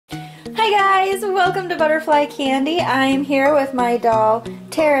Hi guys, welcome to Butterfly Candy. I'm here with my doll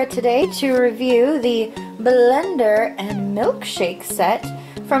Tara today to review the Blender and Milkshake Set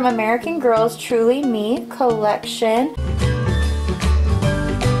from American Girl's Truly Me collection.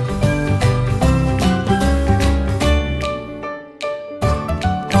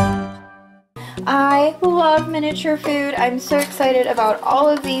 I love miniature food. I'm so excited about all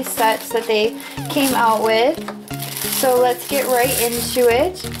of these sets that they came out with. So let's get right into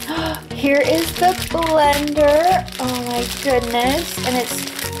it. Here is the blender. Oh my goodness. And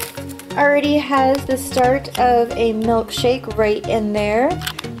it's already has the start of a milkshake right in there.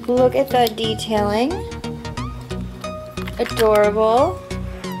 Look at the detailing. Adorable.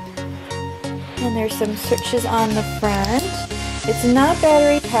 And there's some switches on the front. It's not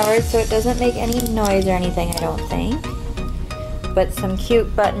battery powered, so it doesn't make any noise or anything, I don't think. But some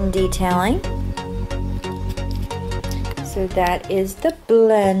cute button detailing. So that is the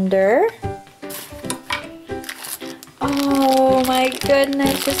blender. Oh my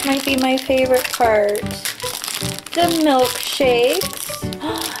goodness, this might be my favorite part. The milkshakes.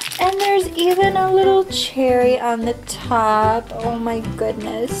 And there's even a little cherry on the top. Oh my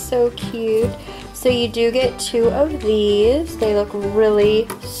goodness, so cute. So you do get 2 of these. They look really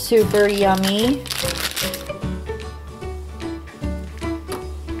super yummy.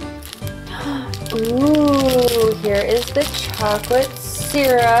 Ooh, here is the chocolate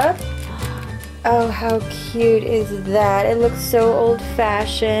syrup. Oh, how cute is that? It looks so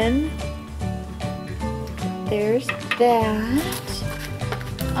old-fashioned. There's that.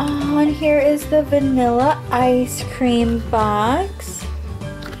 Oh, and here is the vanilla ice cream box.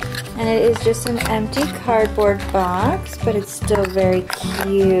 And it is just an empty cardboard box, but it's still very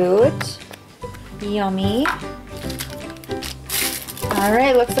cute. Yummy.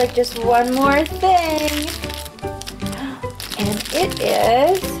 Alright, looks like just one more thing. And it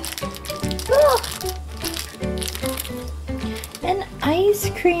is an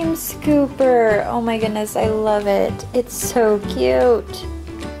ice cream scooper. Oh my goodness, I love it. It's so cute.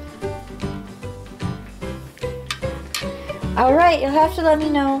 Alright, you'll have to let me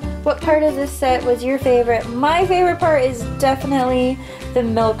know what part of this set was your favorite. My favorite part is definitely the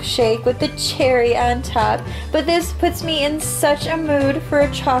milkshake with the cherry on top. But this puts me in such a mood for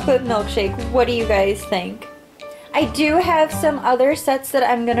a chocolate milkshake. What do you guys think? I do have some other sets that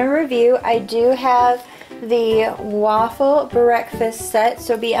I'm going to review. I do have the waffle breakfast set,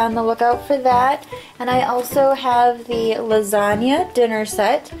 so be on the lookout for that. And I also have the lasagna dinner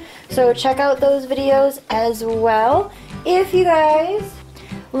set, so check out those videos as well. If you guys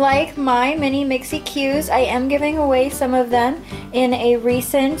like my mini Mixie Q's, I am giving away some of them in a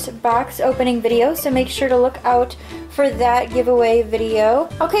recent box opening video, so make sure to look out for that giveaway video.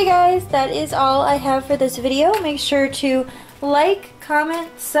 Okay guys, that is all I have for this video. Make sure to like, comment,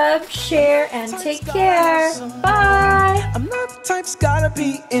 sub, share, and take care. Bye! I'm not the type's gotta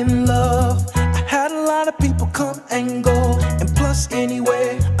be in love. I had a lot of people come and go, and plus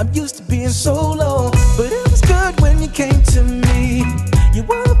anyway, I'm used to being solo. But it was good when you came to me. You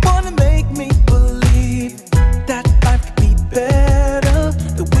were the one to make me believe that life could be better,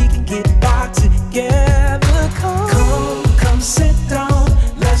 that we can get back together. Come sit down,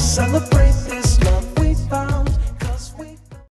 let's celebrate.